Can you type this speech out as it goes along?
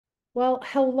Well,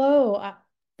 hello.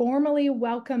 Formally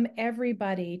welcome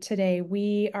everybody today.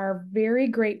 We are very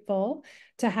grateful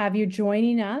to have you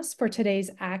joining us for today's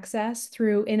Access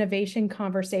Through Innovation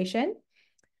conversation.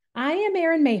 I am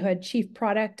Erin Mayhood, Chief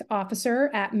Product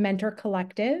Officer at Mentor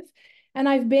Collective, and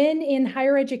I've been in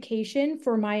higher education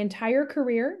for my entire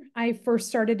career. I first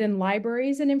started in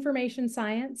libraries and information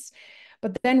science,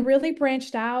 but then really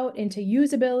branched out into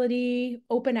usability,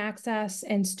 open access,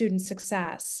 and student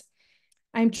success.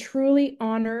 I'm truly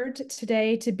honored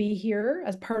today to be here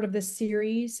as part of this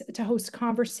series to host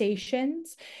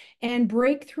conversations and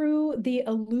break through the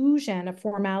illusion of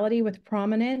formality with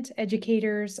prominent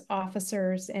educators,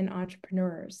 officers, and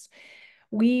entrepreneurs.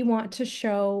 We want to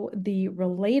show the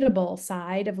relatable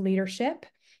side of leadership,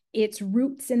 its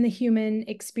roots in the human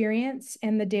experience,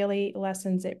 and the daily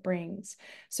lessons it brings.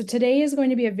 So today is going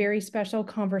to be a very special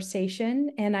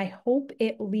conversation, and I hope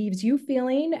it leaves you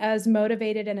feeling as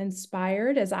motivated and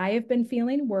inspired as I have been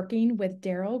feeling working with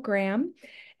Daryl Graham,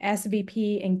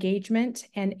 SVP Engagement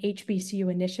and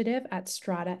HBCU Initiative at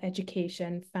Strada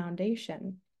Education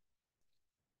Foundation.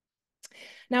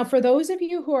 Now, for those of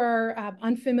you who are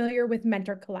unfamiliar with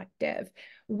Mentor Collective,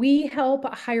 we help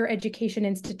higher education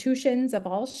institutions of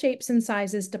all shapes and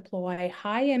sizes deploy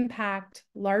high impact,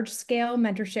 large scale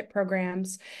mentorship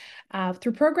programs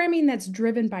through programming that's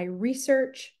driven by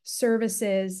research,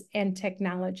 services, and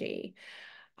technology.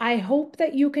 I hope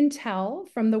that you can tell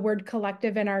from the word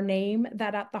collective in our name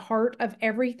that at the heart of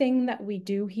everything that we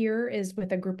do here is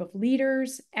with a group of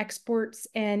leaders, experts,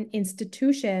 and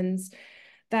institutions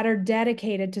that are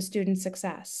dedicated to student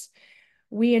success.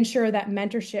 We ensure that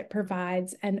mentorship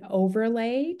provides an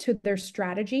overlay to their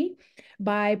strategy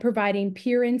by providing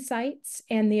peer insights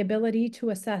and the ability to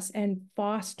assess and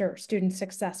foster student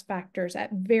success factors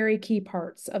at very key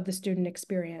parts of the student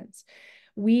experience.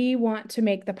 We want to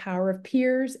make the power of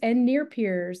peers and near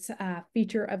peers a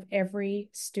feature of every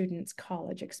student's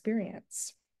college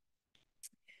experience.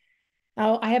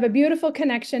 Oh, I have a beautiful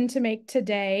connection to make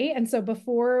today. And so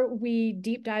before we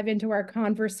deep dive into our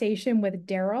conversation with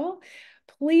Daryl,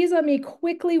 please let me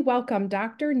quickly welcome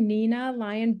Dr. Nina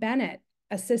Lyon-Bennett,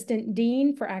 Assistant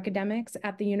Dean for Academics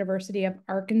at the University of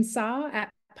Arkansas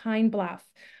at Pine Bluff,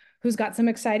 who's got some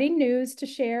exciting news to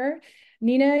share.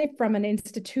 Nina, from an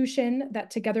institution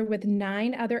that together with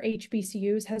 9 other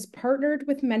HBCUs has partnered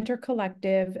with Mentor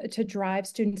Collective to drive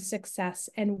student success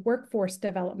and workforce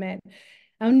development.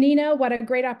 Nina, what a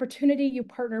great opportunity. You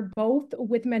partner both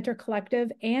with Mentor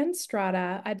Collective and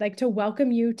Strada. I'd like to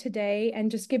welcome you today and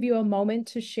just give you a moment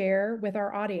to share with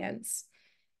our audience.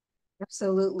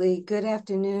 Absolutely. Good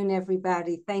afternoon,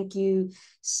 everybody. Thank you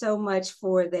so much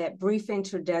for that brief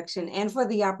introduction and for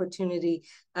the opportunity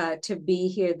to be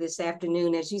here this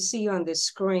afternoon. As you see on the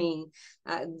screen,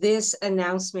 this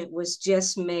announcement was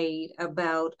just made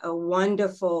about a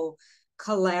wonderful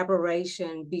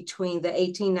collaboration between the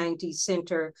 1890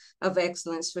 Center of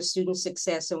Excellence for Student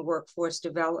Success and Workforce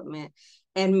Development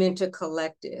and Mentor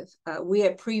Collective. We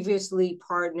had previously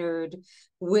partnered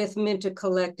with Mentor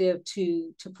Collective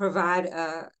to provide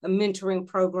a mentoring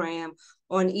program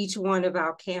on each one of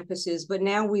our campuses, but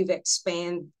now we've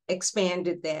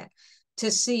expanded that to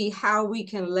see how we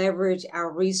can leverage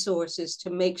our resources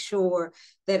to make sure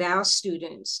that our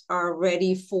students are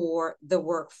ready for the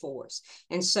workforce.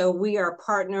 And so we are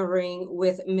partnering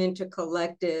with Mentor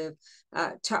Collective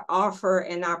to offer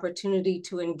an opportunity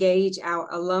to engage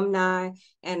our alumni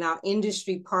and our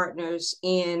industry partners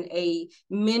in a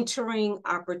mentoring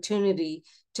opportunity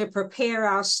to prepare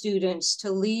our students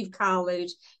to leave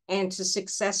college and to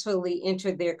successfully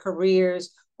enter their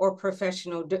careers or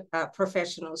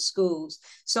professional schools.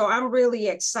 So I'm really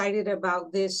excited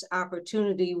about this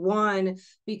opportunity. One,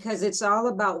 because it's all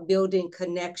about building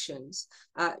connections.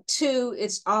 Two,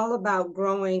 it's all about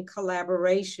growing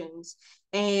collaborations.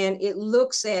 And it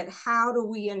looks at how do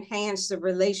we enhance the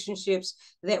relationships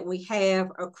that we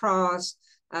have across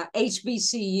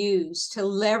HBCUs to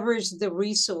leverage the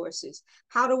resources.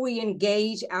 How do we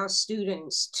engage our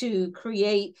students to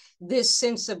create this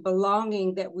sense of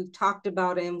belonging that we've talked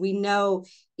about and we know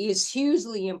is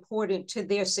hugely important to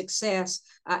their success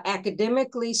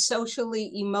academically,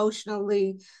 socially,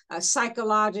 emotionally,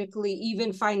 psychologically,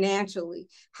 even financially?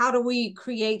 How do we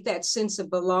create that sense of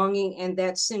belonging and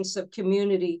that sense of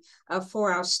community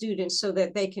for our students so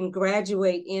that they can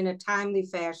graduate in a timely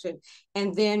fashion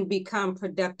and then become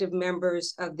productive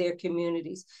members of their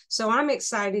communities? So I'm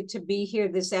excited to be here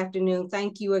this afternoon.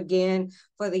 Thank you again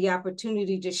for the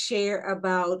opportunity to share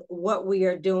about what we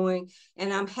are doing.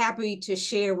 And I'm happy to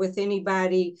share share with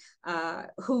anybody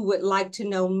who would like to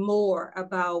know more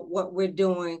about what we're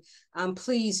doing,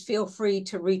 please feel free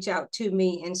to reach out to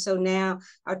me. And so now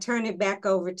I'll turn it back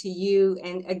over to you.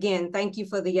 And again, thank you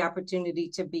for the opportunity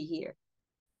to be here.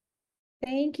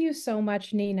 Thank you so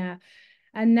much, Nina.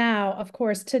 And now, of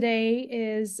course, today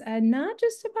is not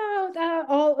just about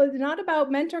not about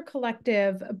Mentor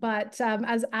Collective, but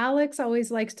as Alex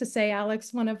always likes to say,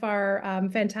 Alex, one of our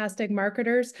fantastic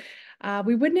marketers,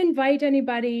 we wouldn't invite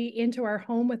anybody into our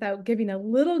home without giving a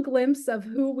little glimpse of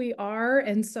who we are.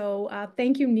 And so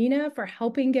thank you, Nina, for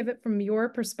helping give it from your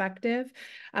perspective.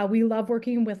 We love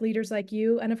working with leaders like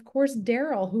you. And of course,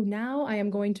 Daryl, who now I am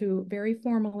going to very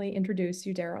formally introduce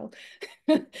you, Daryl.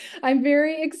 I'm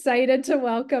very excited to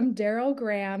welcome Daryl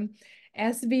Graham,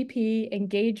 SVP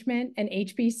Engagement and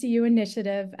HBCU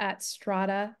Initiative at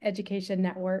Strada Education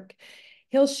Network.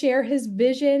 He'll share his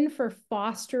vision for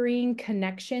fostering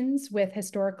connections with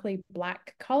historically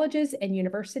Black colleges and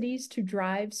universities to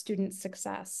drive student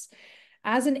success.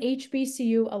 As an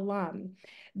HBCU alum,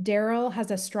 Daryl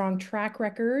has a strong track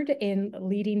record in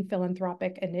leading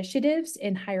philanthropic initiatives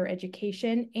in higher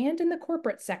education and in the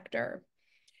corporate sector.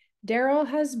 Daryl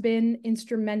has been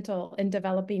instrumental in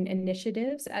developing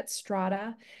initiatives at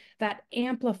Strada that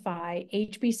amplify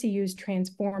HBCU's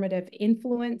transformative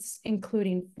influence,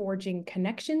 including forging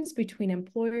connections between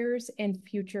employers and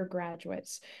future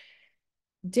graduates.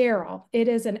 Daryl, it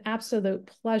is an absolute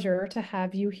pleasure to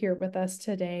have you here with us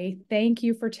today. Thank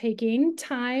you for taking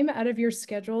time out of your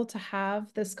schedule to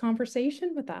have this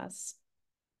conversation with us.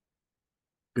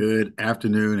 Good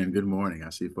afternoon and good morning. I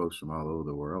see folks from all over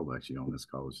the world actually on this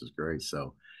call, which is great.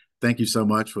 So thank you so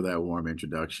much for that warm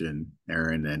introduction,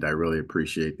 Erin, and I really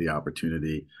appreciate the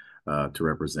opportunity to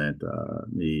represent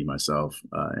me, myself,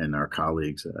 and our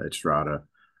colleagues at Strada,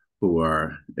 who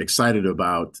are excited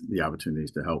about the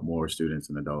opportunities to help more students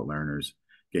and adult learners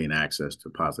gain access to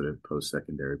positive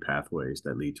post-secondary pathways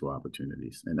that lead to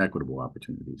opportunities, and equitable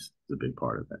opportunities is a big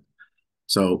part of that.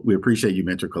 So we appreciate you,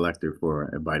 Mentor Collective,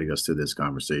 for inviting us to this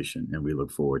conversation, and we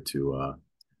look forward to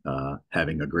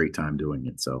having a great time doing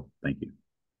it. So thank you.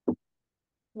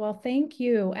 Well, thank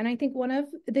you. And I think one of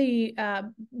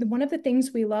the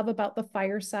things we love about the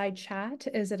fireside chat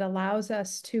is it allows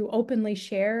us to openly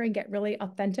share and get really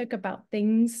authentic about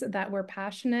things that we're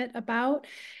passionate about.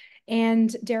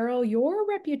 And Daryl, your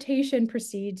reputation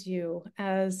precedes you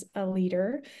as a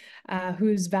leader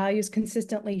whose values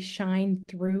consistently shine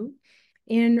through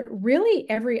in really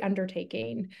every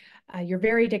undertaking. Your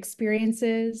varied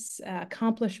experiences,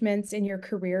 accomplishments in your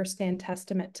career stand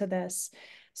testament to this.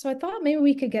 So I thought maybe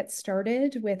we could get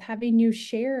started with having you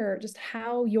share just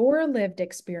how your lived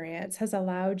experience has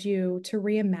allowed you to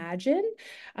reimagine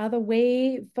the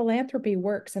way philanthropy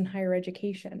works in higher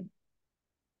education.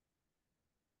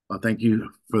 Well, thank you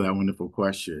for that wonderful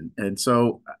question. And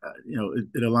so,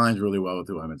 it aligns really well with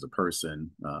who I am as a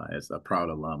person, as a proud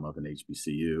alum of an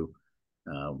HBCU.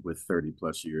 With 30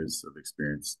 plus years of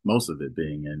experience, most of it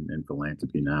being in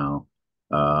philanthropy now.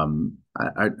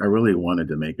 I really wanted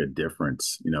to make a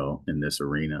difference, in this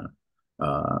arena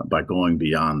by going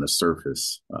beyond the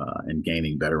surface and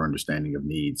gaining better understanding of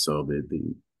needs. So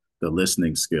the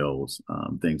listening skills,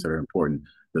 things that are important,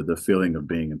 the feeling of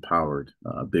being empowered,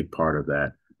 a big part of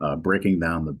that, breaking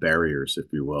down the barriers, if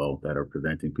you will, that are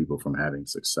preventing people from having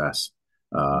success.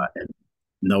 And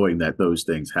knowing that those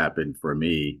things happen for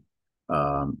me,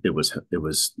 it was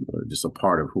just a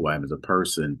part of who I am as a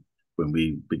person when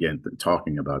we began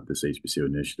talking about this HBCU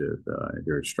initiative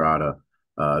here at Strada,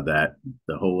 that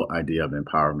the whole idea of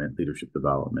empowerment, leadership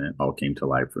development all came to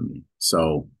life for me.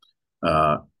 So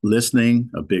listening,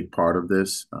 a big part of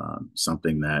this,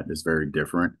 something that is very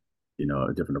different,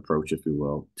 a different approach, if you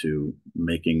will, to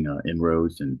making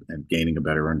inroads and gaining a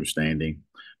better understanding.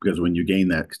 Because when you gain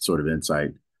that sort of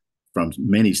insight from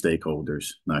many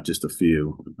stakeholders, not just a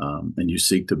few, and you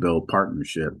seek to build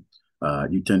partnership,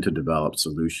 you tend to develop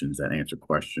solutions that answer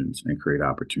questions and create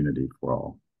opportunity for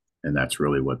all. And that's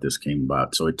really what this came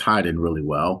about. So it tied in really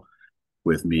well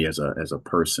with me as a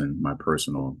person, my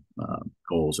personal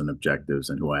goals and objectives,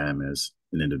 and who I am as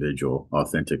an individual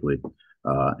authentically,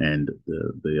 and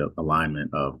the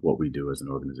alignment of what we do as an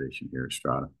organization here at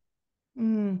Strada.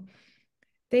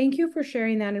 Thank you for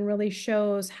sharing that, and really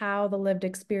shows how the lived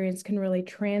experience can really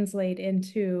translate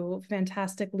into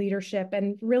fantastic leadership,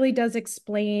 and really does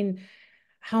explain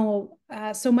how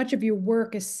so much of your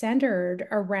work is centered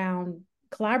around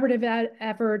collaborative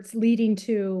efforts leading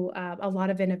to a lot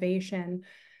of innovation.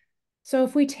 So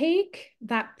if we take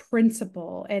that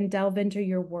principle and delve into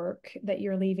your work that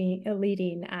you're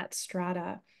leading at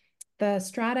Strada, The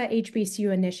Strada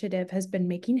HBCU initiative has been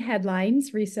making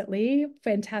headlines recently,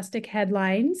 fantastic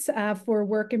headlines for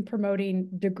work in promoting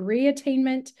degree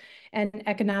attainment and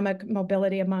economic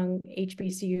mobility among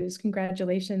HBCUs.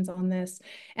 Congratulations on this.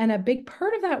 And a big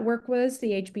part of that work was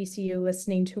the HBCU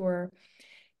listening tour.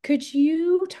 Could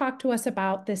you talk to us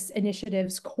about this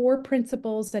initiative's core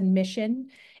principles and mission,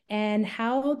 and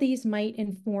how these might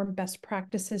inform best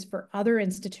practices for other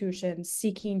institutions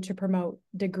seeking to promote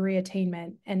degree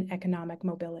attainment and economic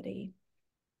mobility?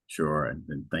 Sure, and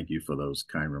thank you for those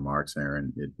kind remarks,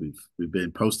 Aaron. We've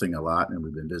been posting a lot, and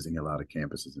we've been visiting a lot of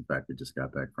campuses. In fact, we just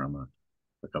got back from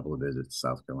a couple of visits to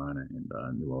South Carolina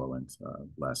and New Orleans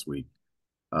last week.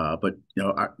 But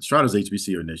Strada's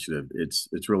HBCU initiative,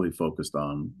 it's really focused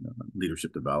on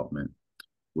leadership development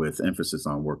with emphasis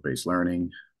on work-based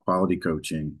learning, quality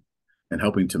coaching, and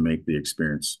helping to make the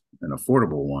experience an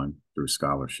affordable one through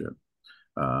scholarship.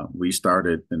 We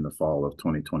started in the fall of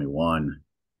 2021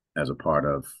 as a part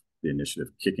of the initiative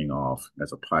kicking off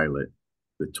as a pilot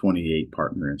with 28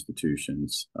 partner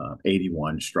institutions,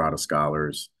 81 Strada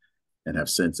scholars, and have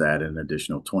since added an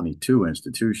additional 22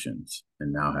 institutions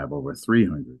and now have over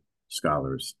 300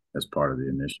 scholars as part of the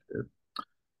initiative.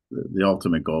 The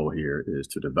ultimate goal here is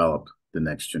to develop the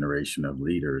next generation of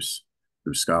leaders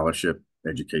through scholarship,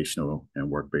 educational, and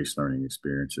work-based learning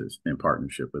experiences in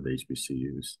partnership with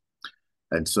HBCUs.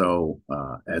 And so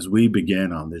as we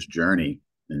begin on this journey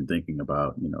and thinking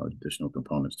about, additional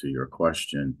components to your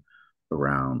question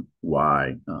around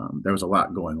why, there was a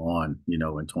lot going on, in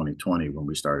 2020 when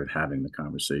we started having the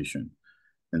conversation.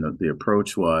 And the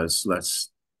approach was,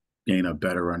 let's gain a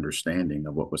better understanding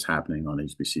of what was happening on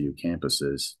HBCU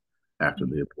campuses after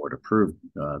the board approved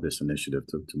this initiative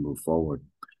to move forward.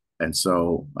 And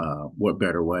so what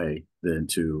better way than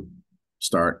to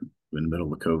start in the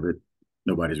middle of COVID?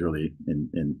 Nobody's really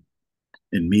in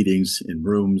meetings, in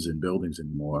rooms, in buildings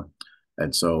anymore.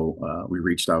 And so we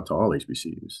reached out to all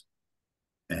HBCUs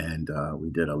and we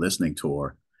did a listening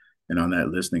tour. And on that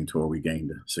listening tour, we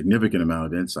gained a significant amount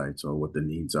of insights on what the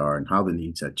needs are and how the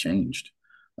needs had changed,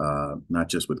 not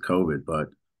just with COVID, but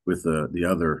with the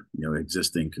other,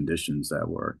 existing conditions that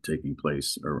were taking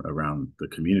place around the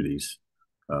communities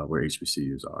where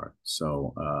HBCUs are.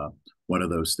 So one of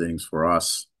those things for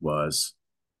us was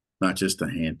not just to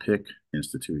handpick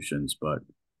institutions, but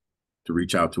to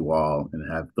reach out to all and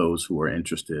have those who are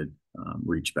interested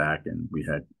reach back. And we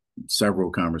had several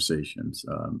conversations,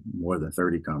 more than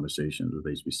 30 conversations with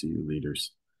HBCU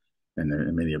leaders,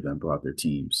 and many of them brought their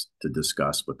teams to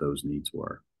discuss what those needs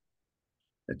were.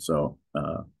 And so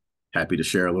happy to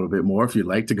share a little bit more if you'd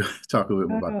like to go talk a little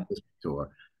bit more about this tour,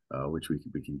 which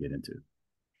we can get into.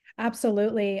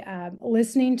 Absolutely.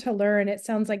 Listening to learn, it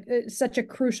sounds like it's such a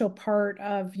crucial part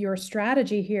of your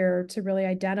strategy here to really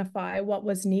identify what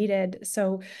was needed.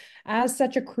 So as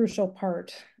such a crucial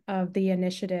part of the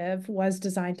initiative was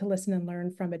designed to listen and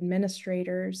learn from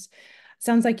administrators.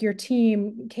 Sounds like your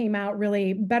team came out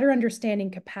really better understanding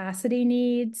capacity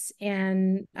needs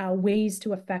and ways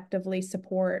to effectively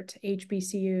support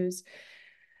HBCUs.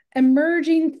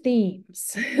 Emerging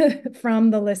themes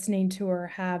from the listening tour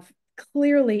have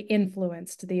clearly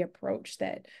influenced the approach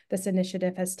that this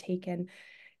initiative has taken.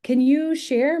 Can you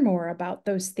share more about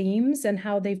those themes and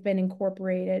how they've been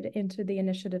incorporated into the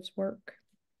initiative's work?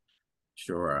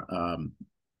 Sure.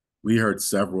 We heard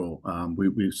several.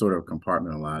 We sort of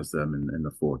compartmentalized them in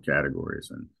the 4 categories.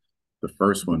 And the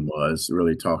first one was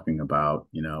really talking about,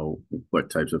 what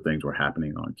types of things were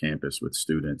happening on campus with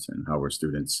students and how were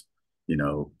students,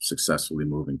 successfully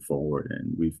moving forward.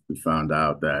 And we found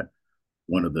out that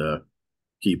one of the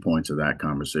key points of that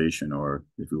conversation, or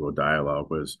if you will, dialogue,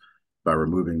 was by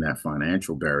removing that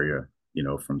financial barrier,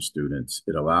 from students,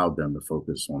 it allowed them to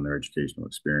focus on their educational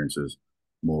experiences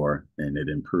more, and it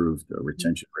improved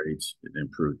retention rates, it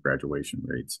improved graduation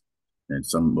rates. And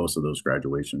most of those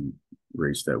graduation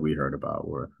rates that we heard about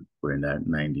were in that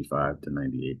 95 to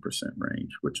 98% range,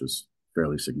 which was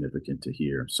fairly significant to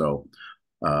hear. So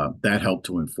that helped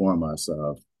to inform us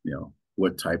of,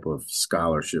 what type of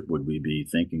scholarship would we be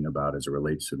thinking about as it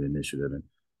relates to the initiative, and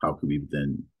how could we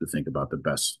then think about the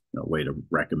best way to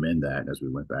recommend that as we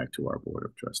went back to our board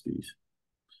of trustees.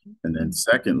 And then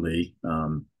secondly,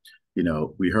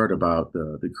 we heard about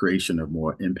the creation of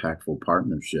more impactful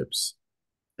partnerships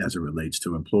as it relates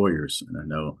to employers. And I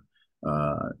know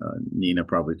Nina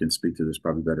probably can speak to this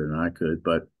probably better than I could,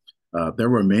 but there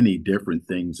were many different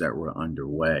things that were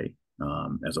underway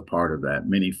as a part of that.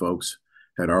 Many folks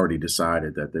had already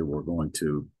decided that they were going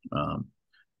to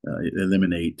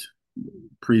eliminate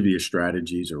previous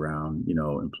strategies around,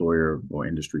 employer or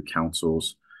industry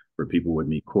councils, where people would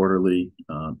meet quarterly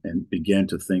and begin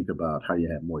to think about how you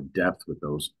have more depth with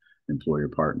those employer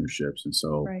partnerships. And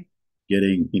so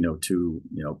getting, to,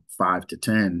 5 to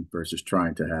 10 versus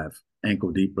trying to have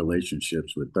ankle deep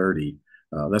relationships with 30,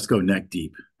 let's go neck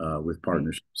deep with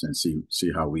partnerships and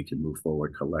see how we can move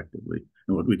forward collectively.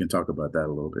 And we can talk about that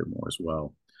a little bit more as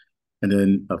well. And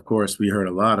then, of course, we heard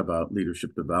a lot about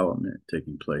leadership development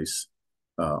taking place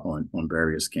on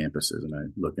various campuses.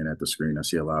 And looking at the screen, I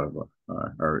see a lot of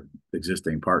our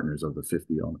existing partners of the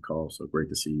 50 on the call. So great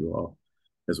to see you all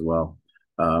as well.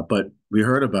 But we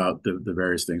heard about the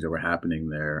various things that were happening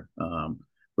there,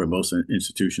 where most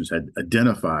institutions had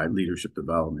identified leadership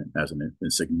development as a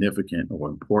significant or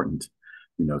important,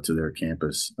 to their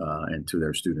campus and to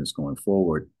their students going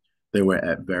forward. They were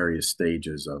at various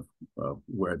stages of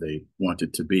where they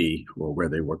wanted to be or where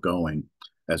they were going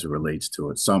as it relates to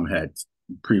it. Some had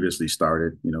previously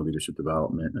started, leadership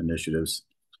development initiatives,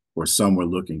 or some were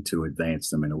looking to advance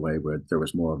them in a way where there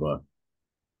was more of a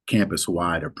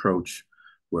campus-wide approach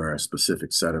where a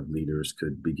specific set of leaders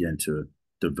could begin to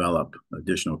develop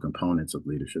additional components of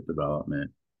leadership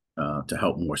development to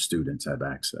help more students have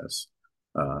access.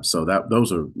 So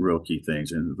those are real key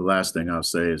things. And the last thing I'll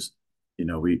say is,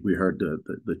 we heard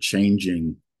the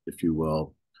changing, if you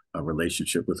will,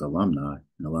 relationship with alumni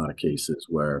in a lot of cases,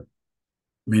 where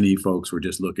many folks were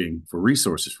just looking for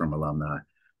resources from alumni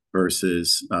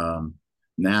versus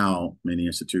now many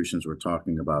institutions were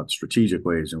talking about strategic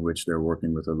ways in which they're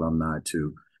working with alumni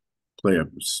to play a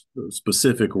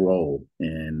specific role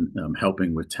in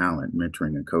helping with talent,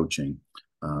 mentoring and coaching,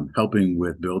 helping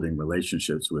with building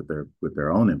relationships with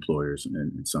their own employers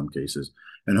in some cases,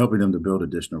 and helping them to build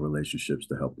additional relationships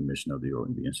to help the mission of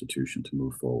the institution to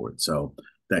move forward. So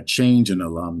that change in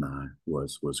alumni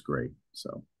was great.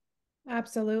 So.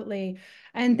 Absolutely.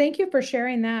 And thank you for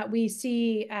sharing that. We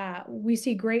see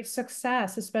great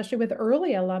success, especially with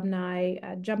early alumni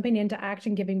jumping into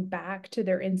action, giving back to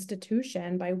their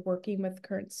institution by working with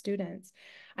current students.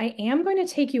 I am going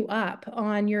to take you up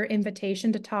on your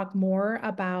invitation to talk more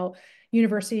about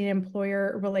university and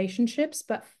employer relationships.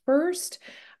 But first,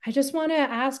 I just want to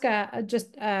ask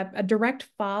a direct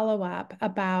follow-up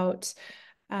about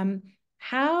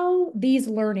how these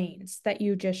learnings that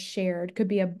you just shared could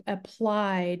be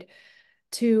applied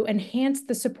to enhance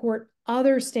the support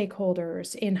other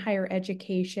stakeholders in higher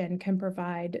education can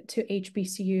provide to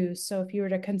HBCUs. So if you were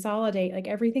to consolidate like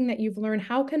everything that you've learned,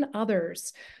 how can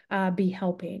others be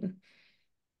helping?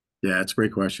 Yeah, it's a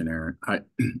great question, Erin.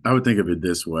 I would think of it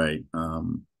this way,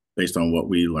 based on what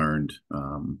we learned.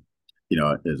 Again,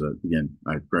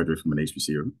 I graduated from an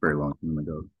HBCU a very long time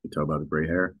ago. You can tell by the gray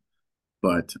hair.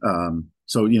 But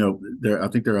I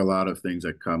think there are a lot of things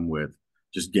that come with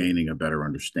just gaining a better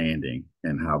understanding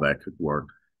and how that could work,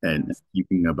 and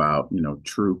thinking about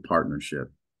true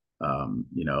partnership. A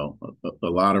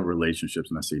lot of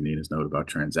relationships, and I see Nina's note about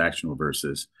transactional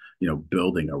versus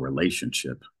building a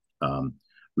relationship.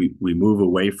 We move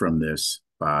away from this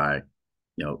by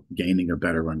gaining a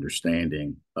better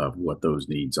understanding of what those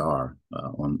needs are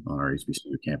on our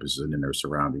HBCU campuses and in their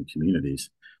surrounding communities.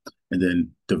 And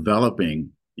then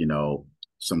developing,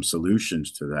 some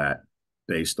solutions to that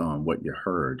based on what you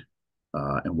heard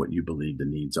and what you believe the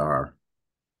needs are.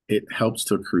 It helps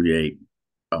to create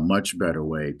a much better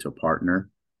way to partner,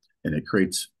 and it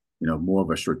creates, more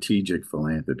of a strategic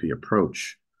philanthropy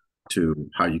approach to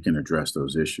how you can address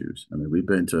those issues. I mean, we've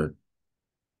been to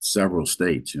several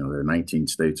states. There are 19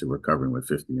 states that we're covering with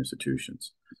 50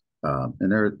 institutions,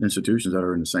 and there are institutions that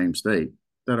are in the same state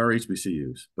that are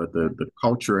HBCUs, but the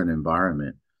culture and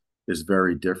environment is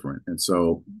very different. And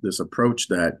so this approach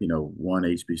that, one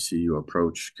HBCU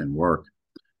approach can work,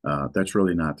 that's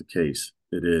really not the case.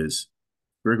 It is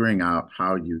figuring out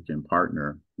how you can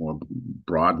partner more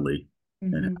broadly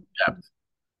and in depth.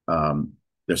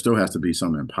 There still has to be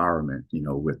some empowerment,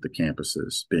 with the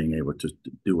campuses being able to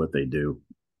do what they do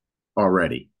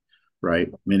already. Right?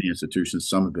 Many institutions,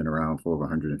 some have been around for over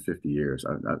 150 years.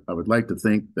 I would like to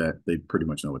think that they pretty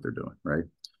much know what they're doing, right?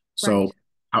 So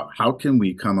how can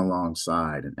we come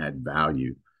alongside and add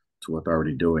value to what they're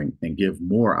already doing and give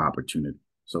more opportunity?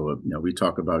 So, we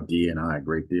talk about D&I a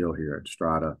great deal here at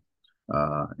Strada.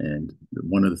 And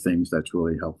one of the things that's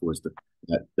really helpful is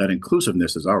that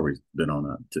inclusiveness has always been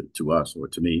to us, or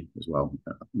to me as well,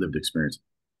 lived experience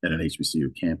at an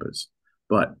HBCU campus.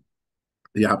 But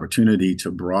the opportunity to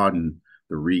broaden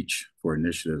the reach for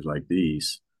initiatives like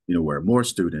these, where more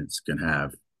students can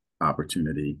have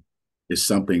opportunity, is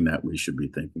something that we should be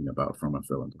thinking about from a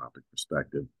philanthropic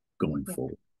perspective going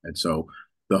forward. And so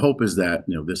the hope is that,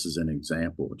 this is an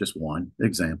example, just one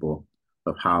example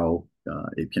of how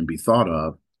it can be thought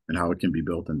of and how it can be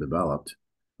built and developed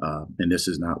And this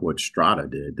is not what Strada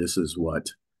did. This is what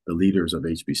the leaders of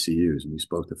HBCUs, and we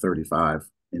spoke to 35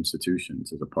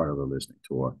 institutions as a part of the listening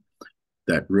tour,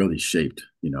 that really shaped,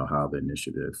 how the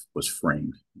initiative was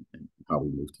framed and how we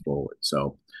moved forward.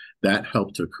 So that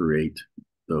helped to create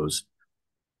those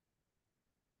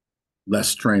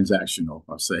less transactional,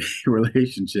 I'll say,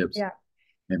 relationships, Yeah.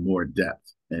 and more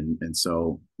depth. And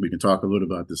so we can talk a little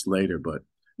about this later, but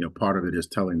part of it is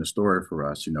telling the story for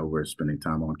us. We're spending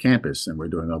time on campus and we're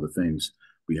doing other things.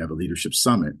 We have a leadership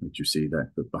summit, which you see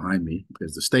that behind me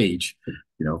is the stage,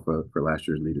 for last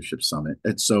year's leadership summit.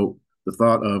 And so the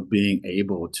thought of being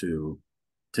able to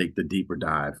take the deeper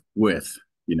dive with,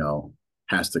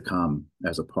 has to come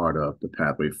as a part of the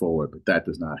pathway forward, but that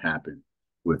does not happen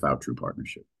without true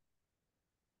partnership.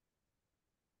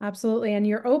 Absolutely. And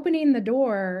you're opening the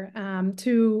door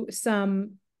to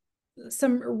some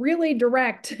really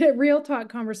direct, real talk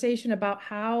conversation about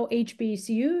how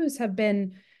HBCUs have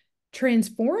been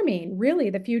transforming really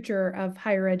the future of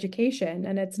higher education.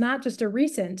 And it's not just a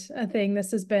recent thing.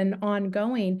 This has been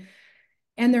ongoing.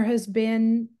 And there has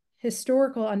been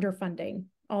historical underfunding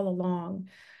all along.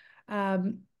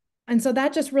 And so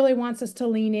that just really wants us to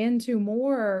lean into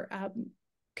more.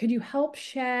 Could you help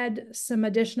shed some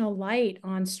additional light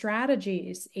on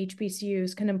strategies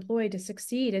HBCUs can employ to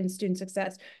succeed in student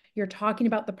success? You're talking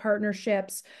about the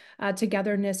partnerships,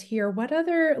 togetherness here. What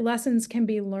other lessons can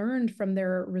be learned from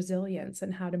their resilience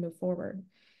and how to move forward?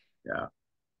 Yeah.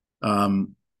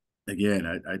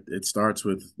 Again, it starts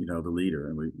with, the leader,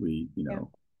 and we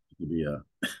be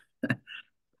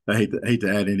I hate to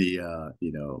add any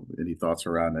any thoughts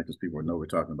around that, because people know we're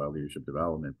talking about leadership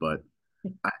development, but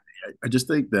I just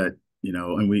think that,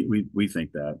 and we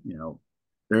think that,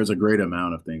 there's a great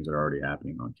amount of things that are already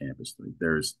happening on campus.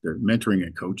 There's mentoring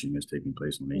and coaching is taking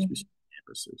place on HBCU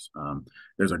campuses.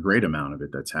 There's a great amount of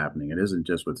it that's happening. It isn't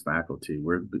just with faculty.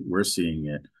 We're seeing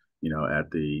it, at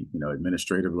the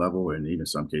administrative level, and even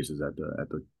some cases at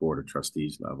the board of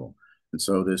trustees level. And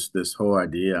so this whole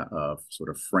idea of sort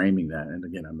of framing that, and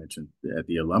again, I mentioned at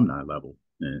the alumni level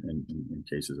in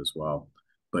cases as well,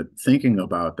 but thinking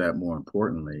about that more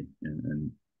importantly,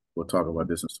 and we'll talk about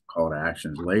this in some call to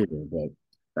actions later, but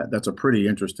that's a pretty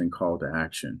interesting call to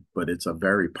action, but it's a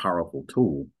very powerful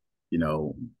tool,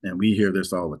 and we hear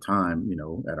this all the time,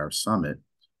 at our summit.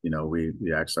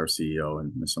 We asked our CEO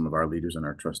and some of our leaders and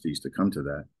our trustees to come to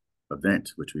that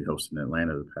event, which we hosted in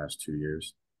Atlanta the past 2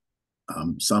 years.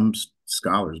 Some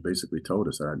scholars basically told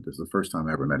us that this is the first time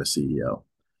I ever met a CEO.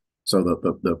 So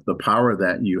the power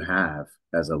that you have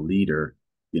as a leader,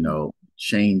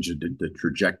 change the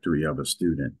trajectory of a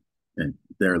student and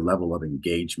their level of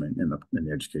engagement in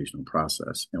the educational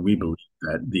process. And we believe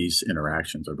that these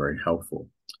interactions are very helpful.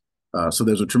 So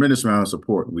there's a tremendous amount of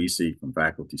support we see from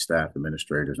faculty, staff,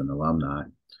 administrators, and alumni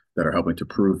that are helping to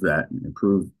prove that and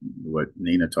improve what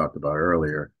Nina talked about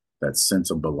earlier, that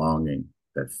sense of belonging,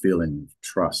 that feeling of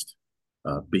trust,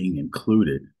 being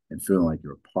included and feeling like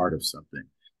you're a part of something.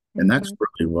 And that's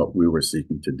really what we were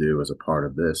seeking to do as a part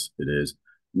of this. It is,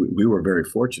 we were very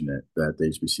fortunate that the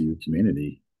HBCU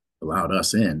community allowed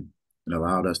us in and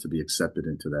allowed us to be accepted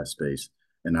into that space,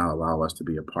 and now allow us to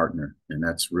be a partner. And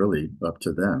that's really up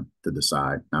to them to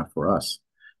decide, not for us.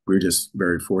 We're just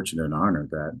very fortunate and honored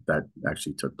that that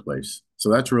actually took place. So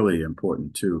that's really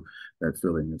important too, that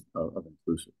feeling of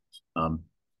inclusiveness.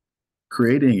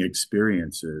 Creating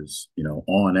experiences,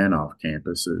 on and off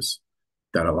campuses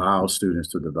that allow students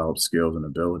to develop skills and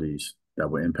abilities that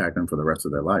will impact them for the rest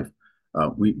of their life.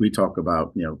 We talk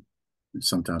about,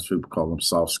 sometimes people call them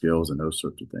soft skills and those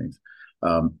sorts of things.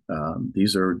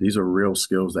 These are real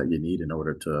skills that you need in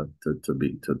order to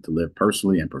live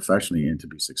personally and professionally and to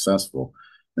be successful.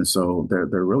 And so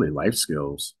they're really life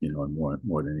skills, and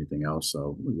more than anything else.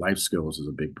 So life skills is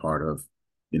a big part of,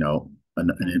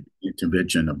 an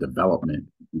intervention of development.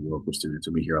 We work with students,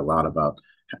 and we hear a lot about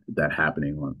that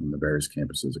happening on the various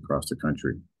campuses across the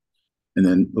country. And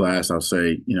then last, I'll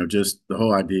say, just the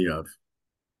whole idea of,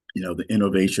 the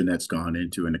innovation that's gone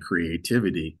into and the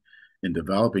creativity in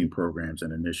developing programs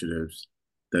and initiatives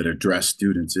that address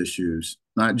students' issues,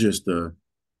 not just the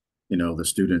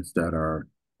students that are,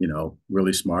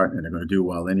 really smart and they're going to do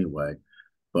well anyway,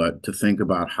 but to think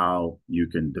about how you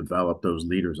can develop those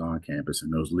leaders on campus,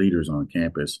 and those leaders on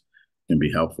campus can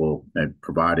be helpful at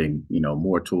providing,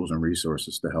 more tools and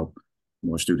resources to help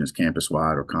more students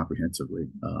campus-wide or comprehensively.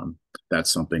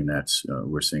 That's something that's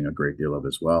we're seeing a great deal of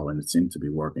as well, and it seems to be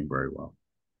working very well.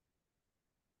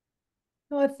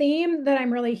 Well, a theme that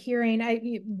I'm really hearing,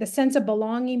 the sense of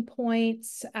belonging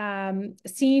points,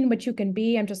 seeing what you can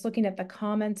be. I'm just looking at the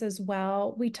comments as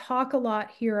well. We talk a lot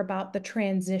here about the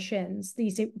transitions,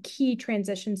 these key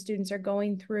transitions students are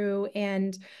going through.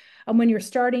 And when you're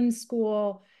starting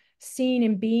school, seeing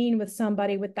and being with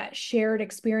somebody with that shared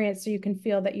experience so you can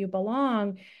feel that you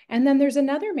belong. And then there's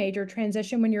another major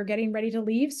transition when you're getting ready to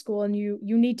leave school and you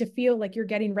need to feel like you're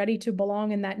getting ready to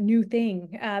belong in that new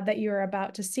thing that you're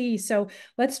about to see. So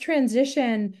let's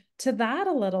transition to that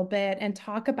a little bit and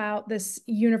talk about this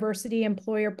university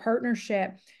employer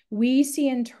partnership. We see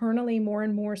internally more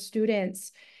and more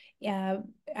students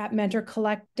at Mentor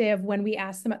Collective, when we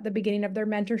ask them at the beginning of their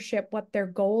mentorship what their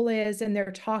goal is, and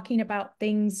they're talking about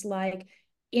things like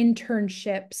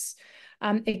internships,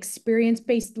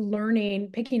 experience-based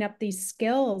learning, picking up these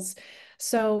skills.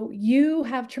 So you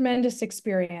have tremendous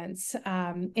experience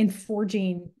in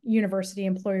forging university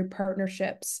employer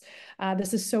partnerships.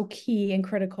 This is so key and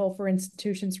critical for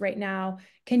institutions right now.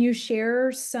 Can you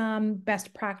share some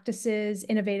best practices,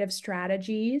 innovative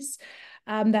strategies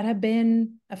that have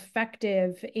been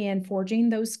effective in forging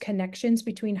those connections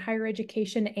between higher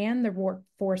education and the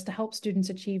workforce to help students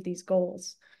achieve these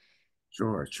goals?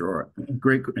 Sure.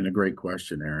 Great, and a great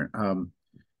question, Erin.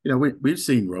 We've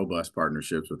seen robust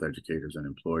partnerships with educators and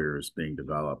employers being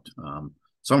developed.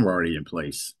 Some were already in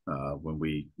place when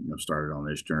we started on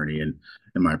this journey. And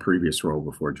in my previous role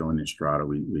before joining Strada,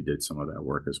 we did some of that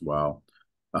work as well.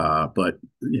 But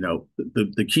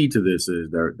the key to this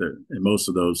is there in most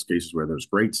of those cases where there's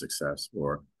great success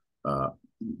or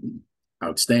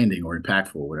outstanding or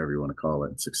impactful, whatever you want to call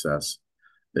it, success,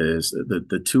 is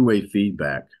the two-way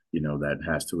feedback that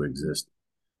has to exist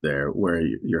there, where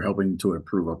you're helping to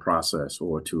improve a process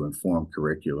or to inform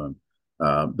curriculum.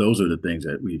 Those are the things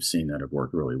that we've seen that have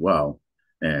worked really well.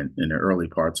 And in the early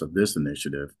parts of this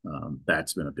initiative,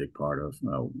 that's been a big part of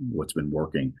what's been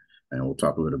working. And we'll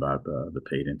talk a little about the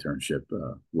paid internship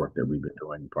work that we've been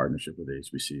doing in partnership with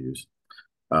HBCUs.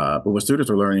 But what students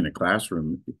are learning in the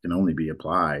classroom can only be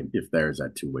applied if there's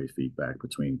that two-way feedback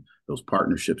between those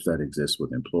partnerships that exist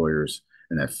with employers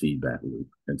and that feedback loop.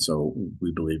 And so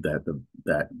we believe that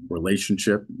that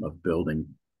relationship of building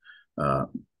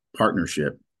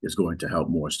partnership is going to help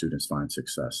more students find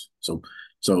success. So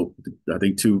I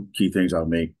think two key things I'll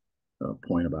make a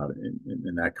point about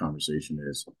in that conversation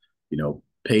is,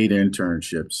 paid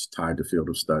internships tied to field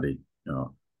of study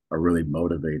are really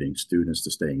motivating students to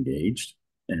stay engaged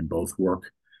in both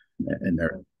work and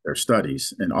their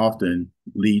studies, and often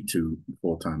lead to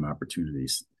full-time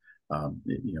opportunities.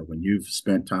 When you've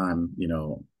spent time,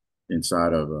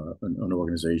 inside of an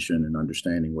organization and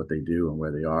understanding what they do and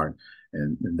where they are,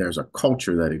 and there's a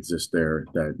culture that exists there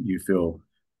that you feel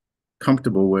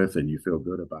comfortable with and you feel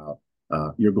good about,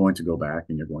 you're going to go back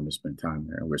and you're going to spend time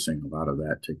there. And we're seeing a lot of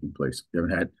that taking place. We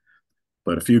haven't had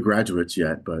but a few graduates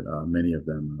yet, but many of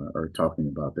them are talking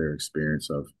about their experience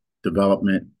of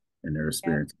development and their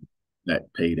experience,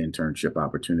 that paid internship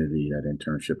opportunity, that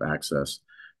internship access,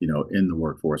 in the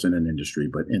workforce, in an industry,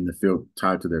 but in the field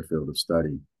tied to their field of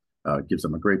study, gives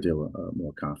them a great deal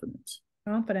more confidence.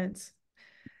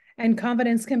 And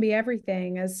confidence can be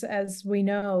everything, as we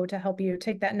know, to help you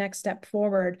take that next step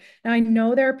forward. Now, I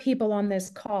know there are people on this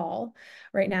call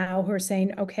right now who are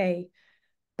saying, okay,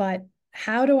 but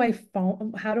how do I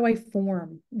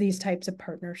form these types of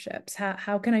partnerships?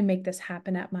 How can I make this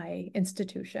happen at my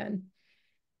institution?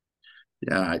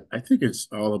 Yeah, I think it's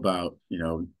all about,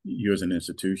 you as an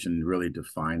institution really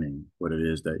defining what it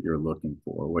is that you're looking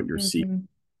for, what you're seeking.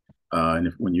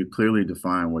 And when you clearly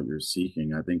define what you're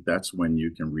seeking, I think that's when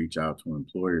you can reach out to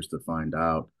employers to find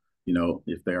out,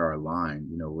 if they are aligned,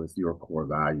 with your core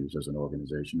values as an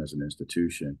organization, as an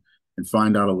institution, and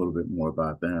find out a little bit more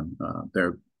about them.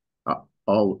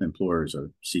 All employers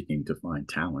are seeking to find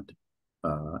talent,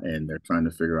 and they're trying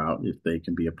to figure out if they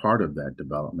can be a part of that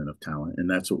development of talent. And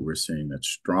that's what we're seeing that's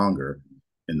stronger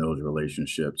in those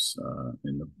relationships,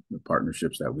 in the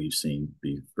partnerships that we've seen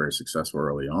be very successful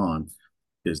early on,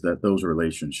 is that those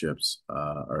relationships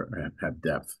have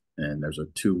depth, and there's a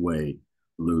two-way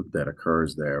loop that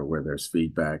occurs there, where there's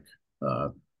feedback,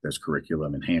 there's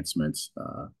curriculum enhancements,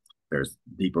 there's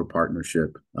deeper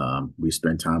partnership. We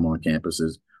spend time on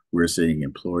campuses. We're seeing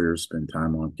employers spend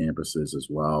time on campuses as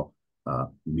well,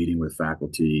 meeting with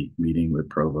faculty, meeting with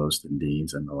provosts and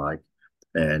deans and the like.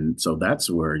 And so that's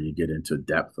where you get into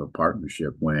depth of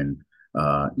partnership, when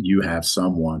you have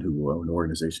someone an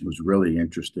organization who's really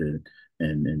interested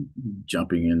in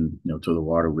jumping in, to the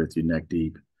water with you neck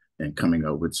deep and coming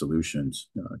up with solutions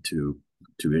to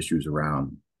issues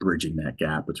around bridging that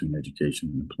gap between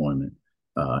education and employment,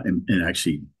 and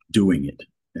actually doing it.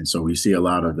 And so we see a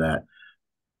lot of that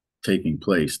taking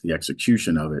place, the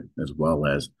execution of it, as well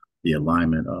as the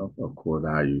alignment of core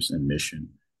values and mission.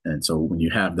 And so when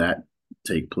you have that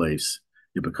take place,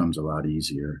 it becomes a lot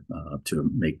easier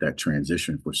to make that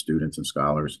transition for students and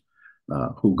scholars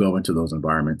who go into those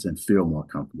environments and feel more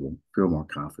comfortable, feel more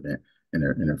confident, and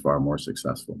they're far more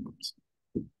successful.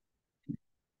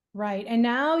 Right. And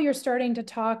now you're starting to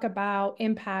talk about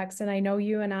impacts. And I know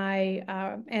you and I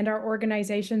and our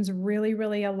organizations really,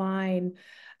 really align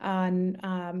on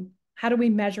how do we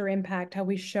measure impact, how do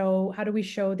we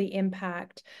show the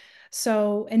impact.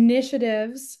 So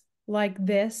initiatives like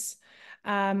this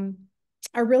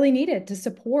are really needed to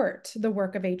support the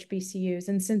work of HBCUs.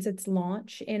 And since its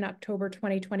launch in October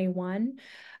 2021,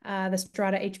 the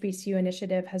Strada HBCU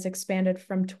initiative has expanded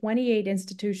from 28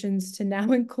 institutions to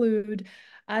now include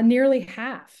nearly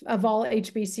half of all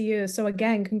HBCUs. So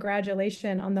again,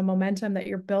 congratulations on the momentum that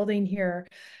you're building here.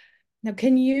 Now,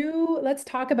 let's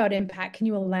talk about impact. Can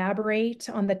you elaborate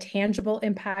on the tangible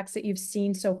impacts that you've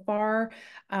seen so far?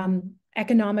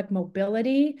 Economic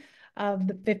mobility of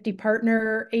the 50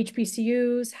 partner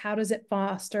HBCUs, how does it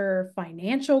foster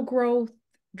financial growth,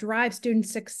 drive student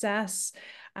success?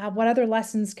 What other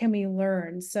lessons can we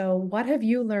learn? So what have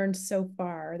you learned so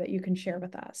far that you can share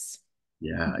with us?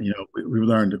 Yeah,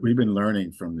 we've been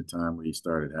learning from the time we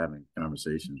started having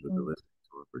conversations with the listening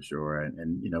tour for sure.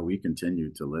 And we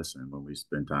continue to listen when we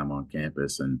spend time on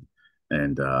campus and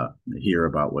hear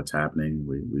about what's happening.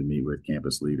 We meet with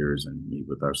campus leaders and meet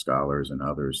with our scholars and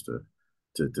others to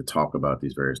talk about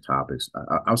these various topics.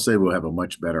 I'll say we'll have a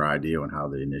much better idea on how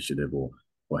the initiative will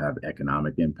have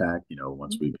economic impact,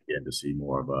 once we begin to see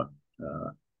more of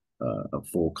a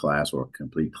full class or a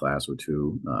complete class or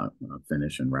two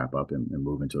finish and wrap up and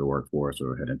move into the workforce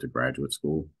or head into graduate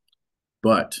school.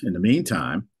 But in the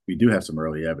meantime, we do have some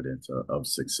early evidence of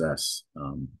success.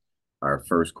 Our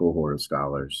first cohort of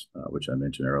scholars, which I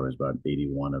mentioned earlier, is about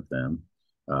 81 of them.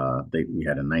 We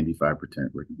had a 95%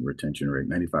 retention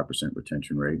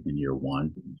rate in year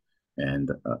one.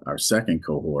 And our second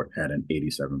cohort had an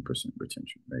 87%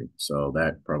 retention rate. So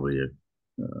that probably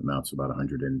amounts to about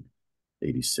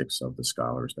 186 of the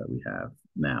scholars that we have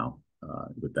now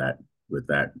with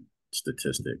that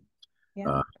statistic.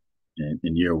 Yeah.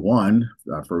 In year one,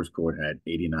 our first cohort had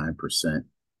 89%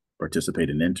 participate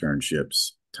in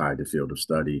internships tied to field of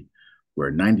study,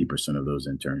 where 90% of those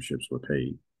internships were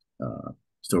paid.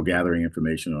 Still gathering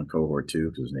information on cohort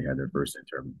two because they had their first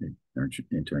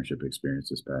internship experience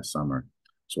this past summer.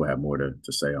 So we'll have more to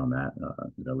say on that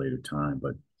at a later time.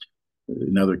 But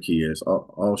another key is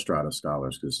all Strada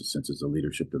scholars, because since it's a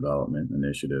leadership development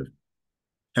initiative,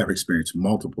 have experienced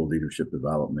multiple leadership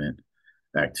development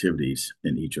activities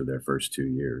in each of their first 2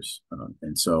 years.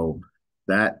 And so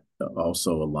that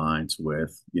also aligns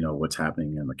with, what's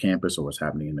happening on the campus or what's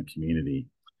happening in the community.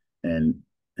 And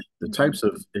the types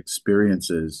of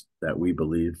experiences that we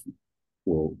believe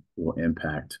will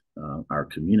impact our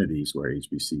communities where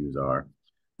HBCUs are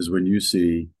is when you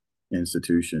see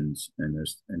institutions and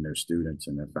their students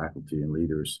and their faculty and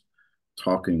leaders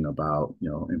talking about,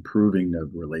 improving the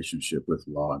relationship with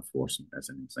law enforcement as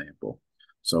an example.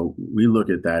 So we look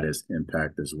at that as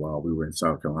impact as well. We were in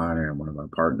South Carolina and one of our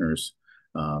partners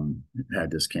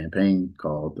had this campaign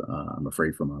called I'm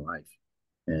Afraid for My Life.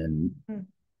 And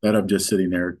instead of just sitting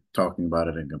there talking about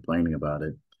it and complaining about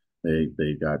it,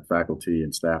 they got faculty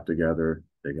and staff together.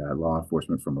 They got law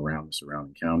enforcement from around the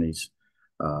surrounding counties.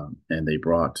 And they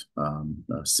brought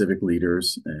civic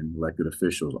leaders and elected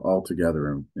officials all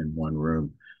together in one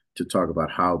room to talk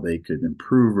about how they could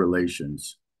improve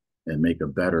relations and make a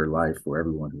better life for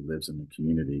everyone who lives in the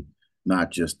community,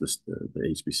 not just the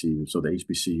HBCUs. So the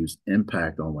HBCUs'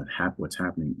 impact on what's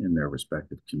happening in their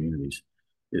respective communities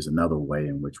is another way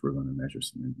in which we're going to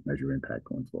measure impact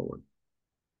going forward.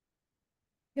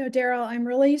 Daryl, I'm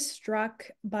really struck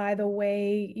by the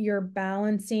way you're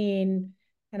balancing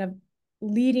kind of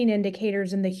leading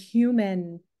indicators in the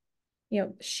human,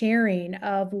 sharing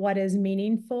of what is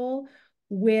meaningful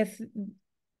with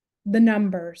the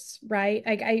numbers, right?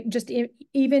 I just,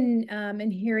 even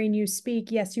in hearing you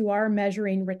speak, yes, you are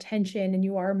measuring retention and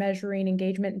you are measuring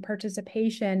engagement and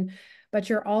participation, but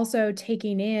you're also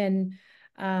taking in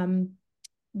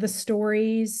the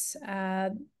stories,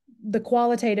 the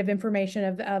qualitative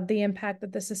information of the impact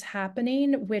that this is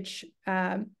happening, which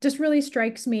just really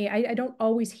strikes me. I don't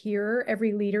always hear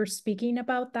every leader speaking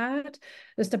about that,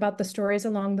 just about the stories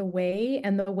along the way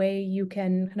and the way you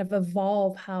can kind of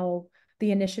evolve how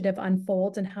the initiative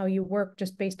unfolds and how you work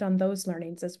just based on those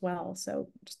learnings as well. So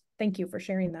just thank you for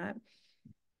sharing that.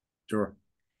 Sure.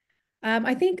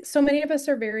 I think so many of us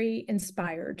are very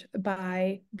inspired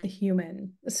by the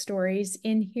human stories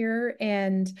in here.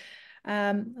 And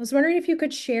I was wondering if you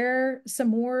could share some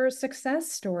more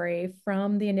success story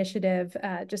from the initiative,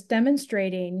 just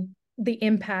demonstrating the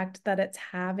impact that it's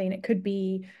having. It could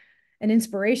be an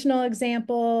inspirational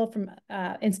example from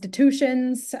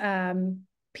institutions,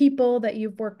 people that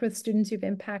you've worked with, students you've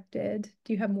impacted.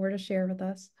 Do you have more to share with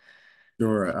us?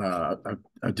 Sure.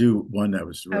 I do one that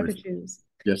was How really to choose.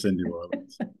 just in New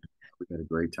Orleans. We had a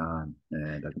great time,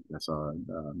 and I think I saw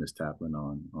Miss Taplin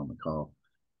on the call.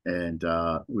 And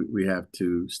we have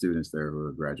two students there who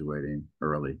are graduating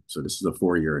early. So this is a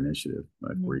 4-year initiative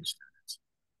for each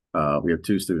student. We have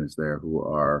two students there who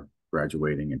are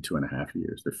graduating in 2.5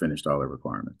 years. They finished all their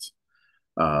requirements,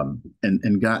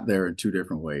 and got there in two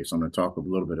different ways. So I'm going to talk a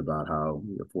little bit about how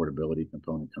the affordability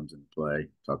component comes into play,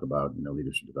 talk about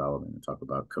leadership development, and talk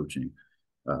about coaching,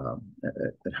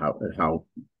 at how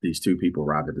these two people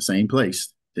arrived at the same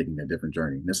place, taking a different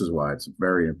journey. And this is why it's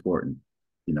very important,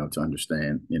 to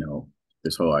understand,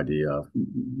 this whole idea of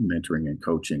mentoring and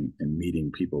coaching and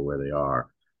meeting people where they are.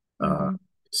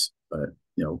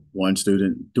 One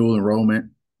student, dual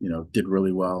enrollment, did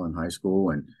really well in high school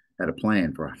and had a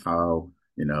plan for how,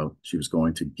 she was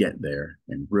going to get there,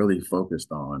 and really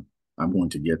focused on, I'm going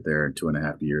to get there in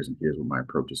 2.5 years, and here's what my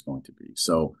approach is going to be.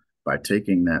 So by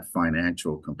taking that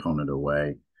financial component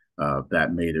away,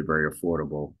 that made it very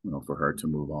affordable, for her to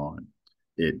move on.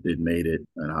 It made it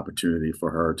an opportunity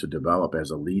for her to develop as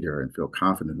a leader and feel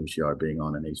confident who she are being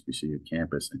on an HBCU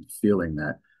campus and feeling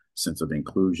that sense of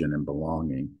inclusion and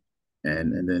belonging.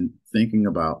 And then thinking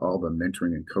about all the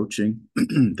mentoring and coaching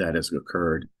that has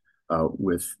occurred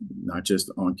with not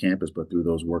just on campus, but through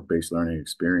those work-based learning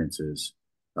experiences,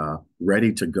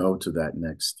 ready to go to that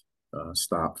next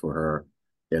stop for her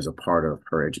as a part of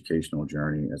her educational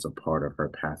journey, as a part of her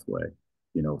pathway,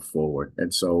 forward.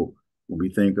 And so when we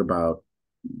think about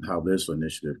how this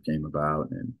initiative came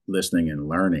about and listening and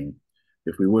learning,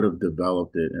 if we would have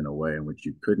developed it in a way in which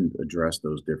you couldn't address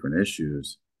those different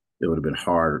issues, it would have been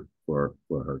hard for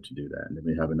her to do that. And then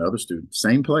we have another student,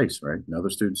 same place, right? Another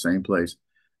student, same place,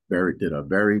 did a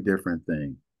very different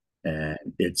thing. And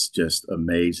it's just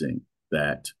amazing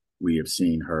that we have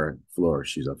seen her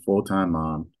flourish. She's a full-time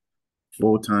mom,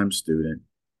 full-time student,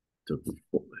 took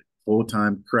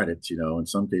full-time credits, in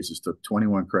some cases took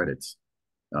 21 credits.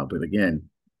 But again,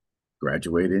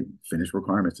 graduated, finished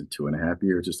requirements in 2.5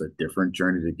 years, just a different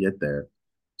journey to get there.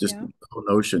 Just the whole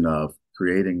notion of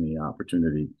creating the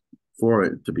opportunity for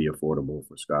it to be affordable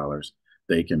for scholars.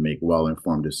 They can make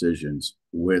well-informed decisions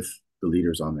with the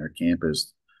leaders on their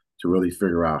campus to really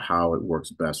figure out how it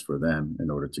works best for them in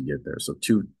order to get there. So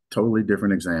two totally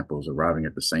different examples arriving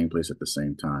at the same place at the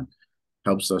same time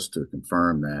helps us to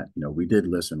confirm that, we did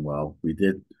listen well. We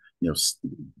did,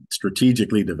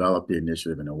 strategically develop the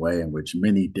initiative in a way in which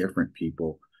many different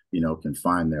people, can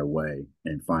find their way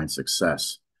and find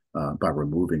success by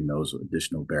removing those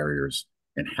additional barriers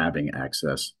and having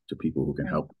access to people who can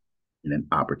help in an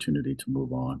opportunity to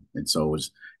move on. And so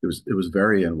it was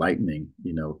very enlightening,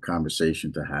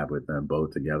 conversation to have with them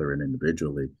both together and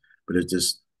individually. But it's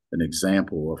just an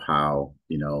example of how,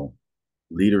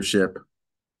 leadership,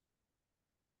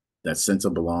 that sense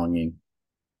of belonging,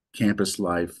 campus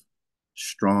life,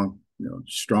 strong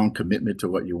commitment to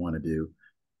what you want to do,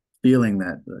 feeling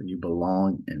that you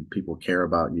belong and people care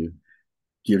about you,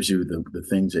 gives you the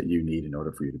things that you need in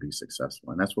order for you to be successful.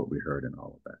 And that's what we heard in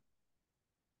all of that.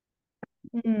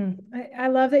 I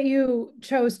love that you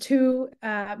chose two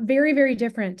very, very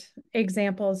different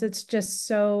examples. It's just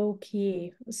so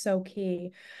key, so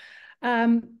key.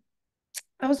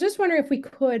 I was just wondering if we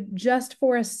could, just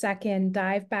for a second,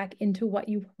 dive back into what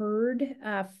you heard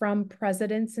from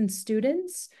presidents and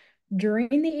students during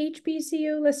the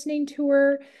HBCU listening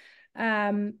tour.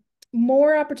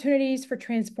 More opportunities for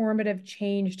transformative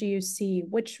change do you see?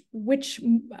 Which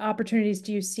opportunities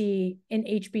do you see in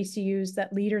HBCUs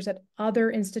that leaders at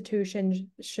other institutions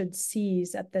should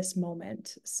seize at this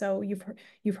moment? So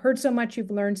you've heard so much,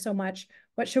 you've learned so much.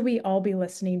 What should we all be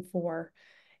listening for?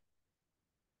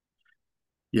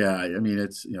 Yeah, I mean,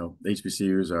 it's,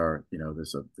 HBCUs are,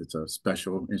 it's a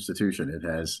special institution. It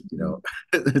has,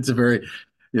 it's a very,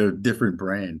 different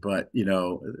brand, but,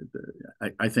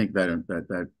 I think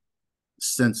that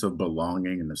sense of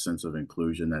belonging and the sense of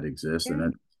inclusion that exists, and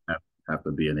then have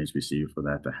to be an HBCU for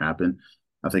that to happen.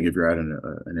 I think if you're at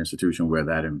an institution where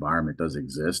that environment does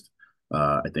exist,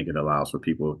 I think it allows for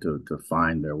people to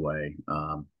find their way,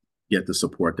 get the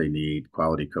support they need,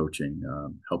 quality coaching,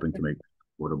 helping to make it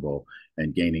affordable,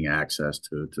 and gaining access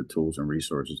to tools and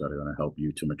resources that are going to help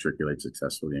you to matriculate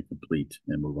successfully and complete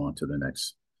and move on to the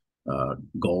next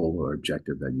goal or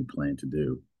objective that you plan to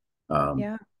do.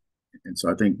 And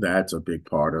so I think that's a big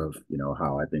part of,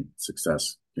 how I think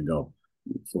success can go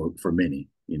for many,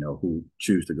 who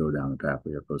choose to go down the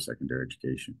pathway of post-secondary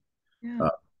education. Yeah.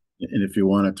 And if you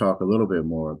want to talk a little bit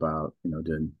more about,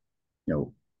 then,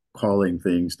 calling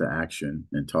things to action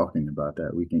and talking about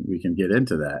that, we can get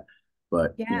into that.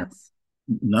 But, Yes.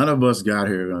 none of us got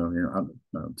here.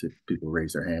 People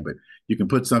raise their hand, but you can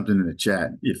put something in the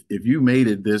chat. If you made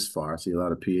it this far, I see a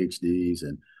lot of PhDs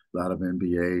and a lot of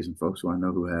MBAs and folks who I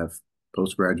know who have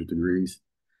postgraduate degrees.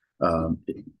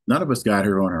 None of us got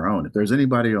here on our own. If there's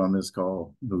anybody on this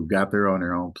call who got there on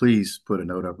their own, please put a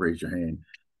note up, raise your hand,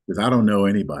 because I don't know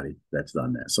anybody that's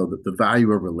done that. So the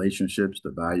value of relationships,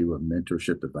 the value of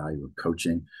mentorship, the value of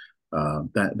coaching,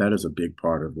 that is a big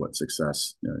part of what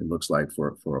success it looks like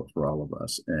for all of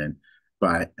us. And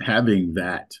by having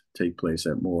that take place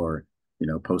at more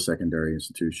post-secondary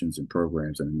institutions and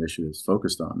programs and initiatives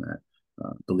focused on that,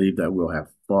 believe that we'll have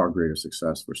far greater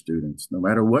success for students, no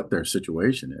matter what their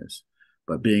situation is.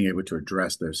 But being able to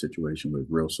address their situation with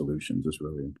real solutions is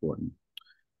really important.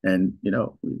 And we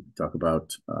talk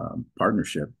about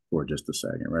partnership for just a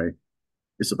second, right?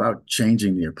 It's about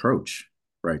changing the approach,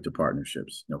 right, to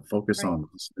partnerships. Focus on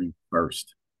listening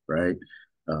first, right?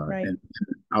 And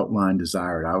outline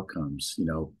desired outcomes.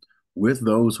 With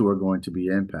those who are going to be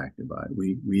impacted by it.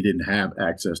 We didn't have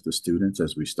access to students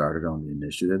as we started on the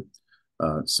initiative.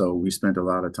 So we spent a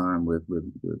lot of time with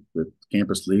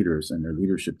campus leaders and their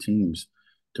leadership teams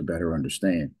to better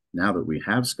understand. Now that we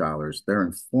have scholars, they're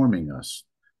informing us,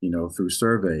 through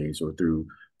surveys or through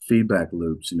feedback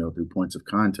loops, through points of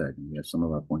contact. And we have some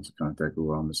of our points of contact who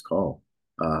are on this call.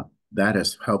 That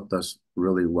has helped us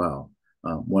really well.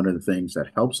 One of the things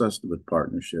that helps us with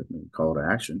partnership and call to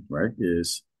action, right,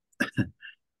 is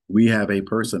we have a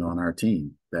person on our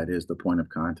team that is the point of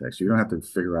contact. So you don't have to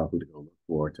figure out who to go look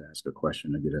for to ask a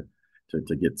question,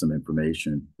 to get some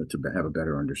information, to have a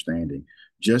better understanding.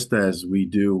 Just as we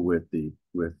do with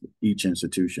each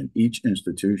institution. Each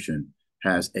institution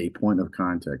has a point of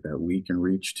contact that we can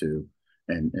reach to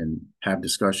and have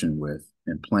discussion with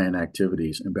and plan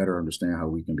activities and better understand how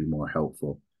we can be more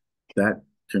helpful. That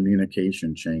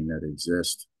communication chain that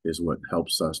exists is what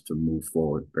helps us to move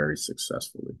forward very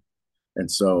successfully. And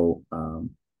so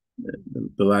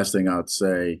the last thing I would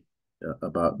say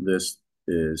about this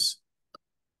is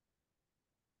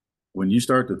when you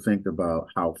start to think about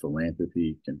how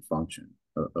philanthropy can function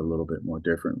a little bit more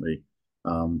differently,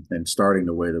 and starting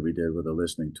the way that we did with a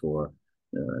listening tour,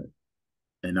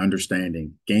 and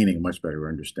understanding, gaining a much better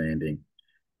understanding,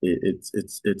 it's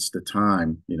the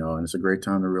time, and it's a great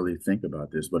time to really think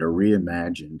about this, but a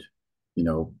reimagined,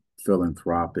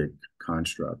 philanthropic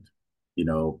construct,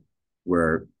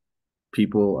 where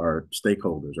people are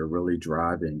stakeholders are really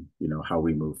driving, how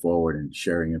we move forward and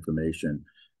sharing information,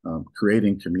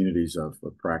 creating communities of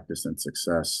practice and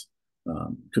success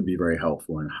could be very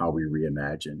helpful in how we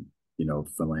reimagine,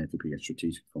 philanthropy and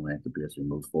strategic philanthropy as we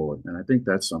move forward. And I think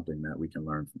that's something that we can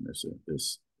learn from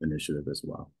this initiative as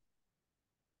well.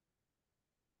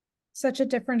 Such a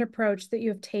different approach that you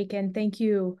have taken. Thank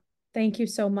you. Thank you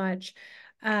so much.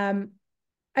 I'm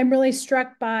really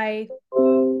struck by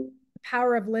the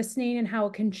power of listening and how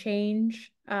it can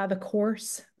change the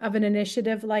course of an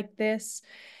initiative like this.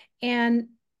 And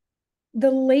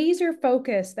the laser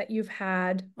focus that you've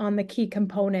had on the key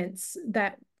components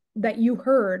that you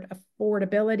heard: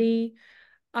 affordability,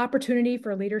 opportunity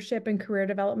for leadership and career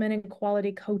development, and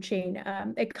quality coaching.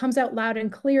 It comes out loud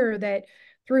and clear that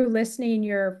through listening,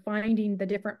 you're finding the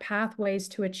different pathways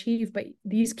to achieve, but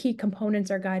these key components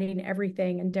are guiding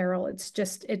everything. And Daryl,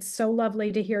 it's so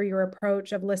lovely to hear your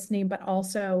approach of listening, but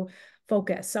also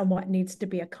focus on what needs to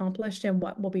be accomplished and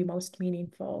what will be most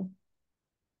meaningful.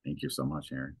 Thank you so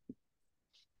much, Erin.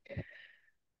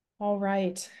 All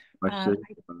right. Erin,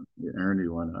 do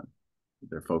you want to,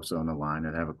 there are folks on the line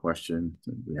that have a question?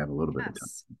 We have a little bit of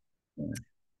time. Yeah.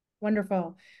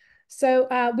 Wonderful.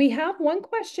 So we have one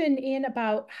question in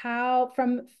about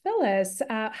from Phyllis,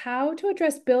 how to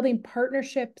address building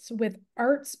partnerships with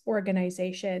arts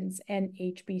organizations and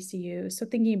HBCUs. So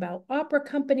thinking about opera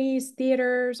companies,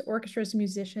 theaters, orchestras,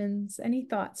 musicians. Any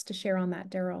thoughts to share on that,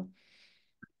 Daryl?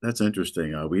 That's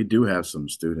interesting. We do have some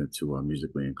students who are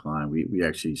musically inclined. We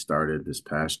actually started this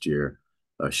past year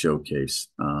a showcase,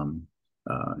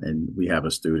 and we have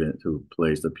a student who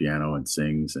plays the piano and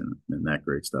sings and that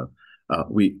great stuff.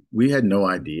 We had no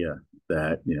idea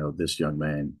that, this young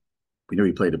man, we knew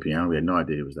he played the piano. We had no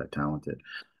idea he was that talented.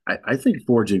 I think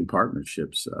forging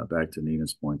partnerships, back to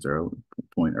Nina's point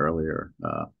earlier,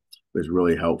 was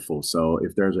really helpful. So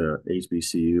if there's a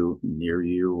HBCU near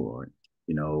you or,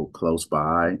 close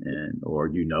by, or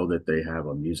that they have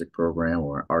a music program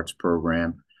or an arts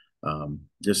program,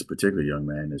 This particular young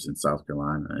man is in South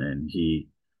Carolina, and he,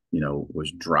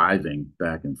 was driving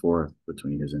back and forth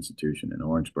between his institution in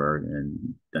Orangeburg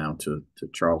and down to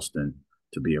Charleston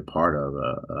to be a part of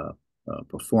a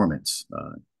performance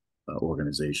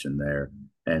organization there.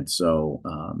 And so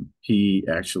he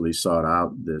actually sought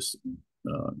out this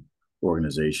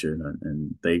organization,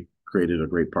 and they created a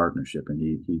great partnership, and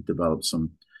he developed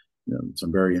some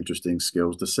very interesting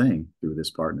skills to sing through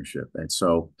this partnership. And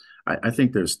so I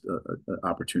think there's an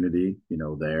opportunity,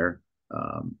 there.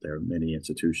 There are many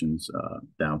institutions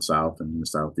down south and in the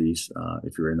southeast.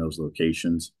 If you're in those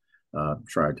locations,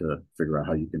 try to figure out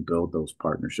how you can build those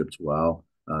partnerships well.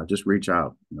 Just reach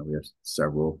out. We have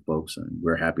several folks, and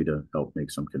we're happy to help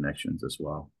make some connections as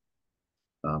well.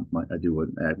 I do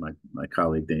want to add my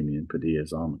colleague Damian Padilla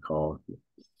is on the call. If you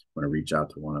want to reach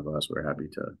out to one of us, we're happy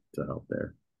to help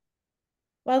there.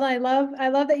 Well, I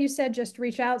love that you said just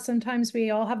reach out. Sometimes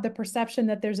we all have the perception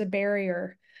that there's a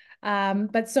barrier,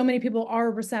 but so many people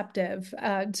are receptive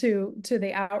to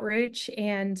the outreach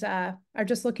and are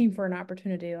just looking for an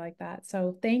opportunity like that.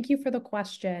 So thank you for the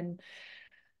question.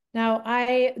 Now,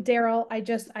 Daryl,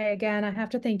 I have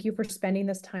to thank you for spending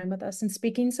this time with us and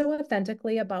speaking so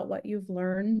authentically about what you've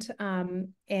learned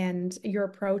and your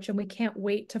approach. And we can't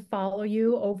wait to follow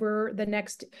you over the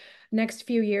next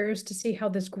few years to see how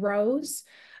this grows.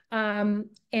 And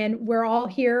we're all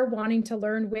here wanting to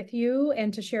learn with you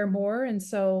and to share more. And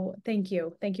so thank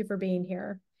you. Thank you for being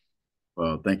here.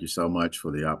 Well, thank you so much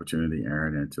for the opportunity,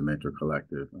 Aaron, and to Mentor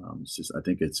Collective. I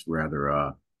think it's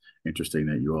rather interesting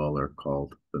that you all are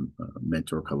called the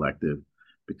Mentor Collective,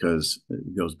 because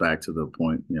it goes back to the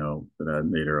point, that I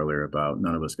made earlier about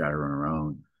none of us got it on our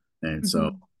own. And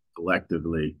so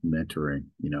collectively mentoring,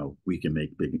 we can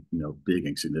make big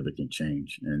and significant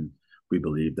change. And we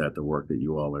believe that the work that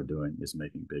you all are doing is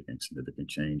making big and significant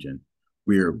change. And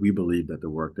we believe that the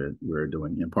work that we're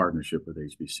doing in partnership with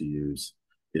HBCUs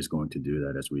is going to do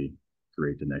that as we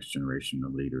create the next generation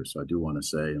of leaders. So I do want to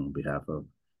say on behalf of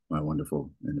my wonderful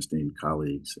and esteemed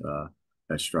colleagues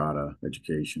at Strada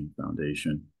Education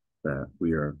Foundation that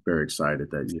we are very excited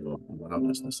that you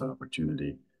allowed us this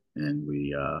opportunity, and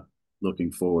we looking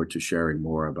forward to sharing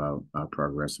more about our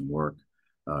progress and work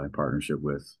in partnership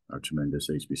with our tremendous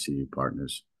HBCU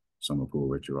partners, some of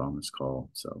who are on this call.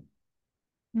 So.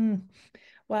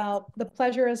 Well, the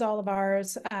pleasure is all of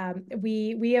ours.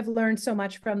 We have learned so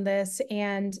much from this,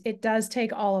 and it does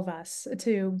take all of us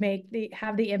to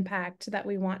have the impact that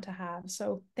we want to have.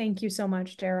 So thank you so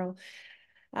much, Daryl.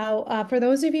 For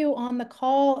those of you on the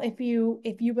call, if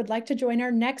you would like to join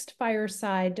our next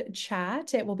fireside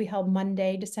chat, it will be held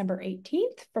Monday, December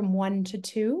 18th from 1 to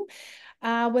 2.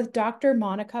 With Dr.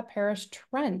 Monica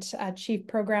Parrish-Trent, Chief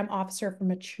Program Officer from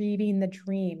Achieving the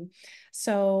Dream.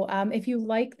 So if you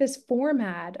like this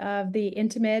format of the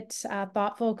intimate,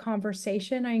 thoughtful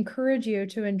conversation, I encourage you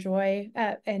to enjoy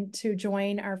and to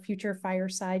join our future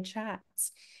fireside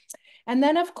chats. And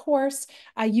then, of course,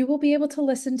 you will be able to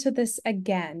listen to this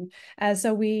again.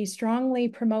 So we strongly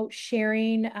promote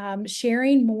sharing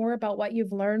more about what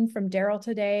you've learned from Daryl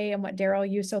today and what Daryl,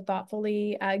 you so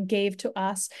thoughtfully gave to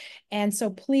us. And so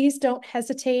please don't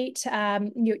hesitate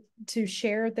to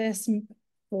share this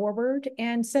forward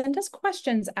and send us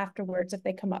questions afterwards if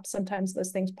they come up. Sometimes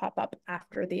those things pop up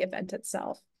after the event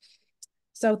itself.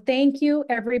 So thank you,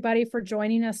 everybody, for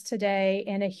joining us today.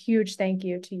 And a huge thank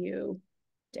you to you,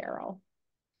 Daryl.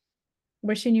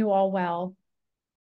 Wishing you all well.